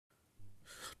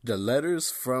The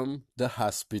letters from the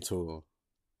hospital.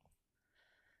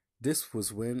 This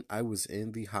was when I was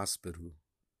in the hospital.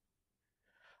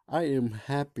 I am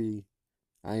happy.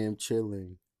 I am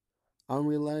chilling. I'm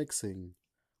relaxing.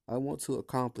 I want to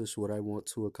accomplish what I want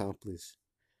to accomplish.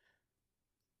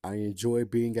 I enjoy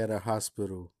being at a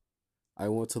hospital. I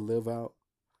want to live out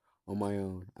on my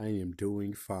own. I am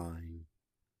doing fine.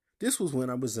 This was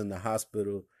when I was in the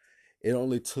hospital. It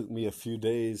only took me a few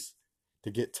days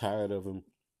to get tired of them,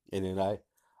 and then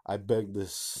I begged the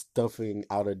stuffing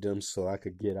out of them so I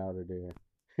could get out of there.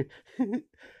 it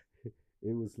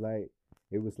was like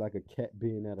it was like a cat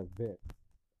being at a vet.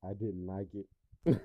 I didn't like it.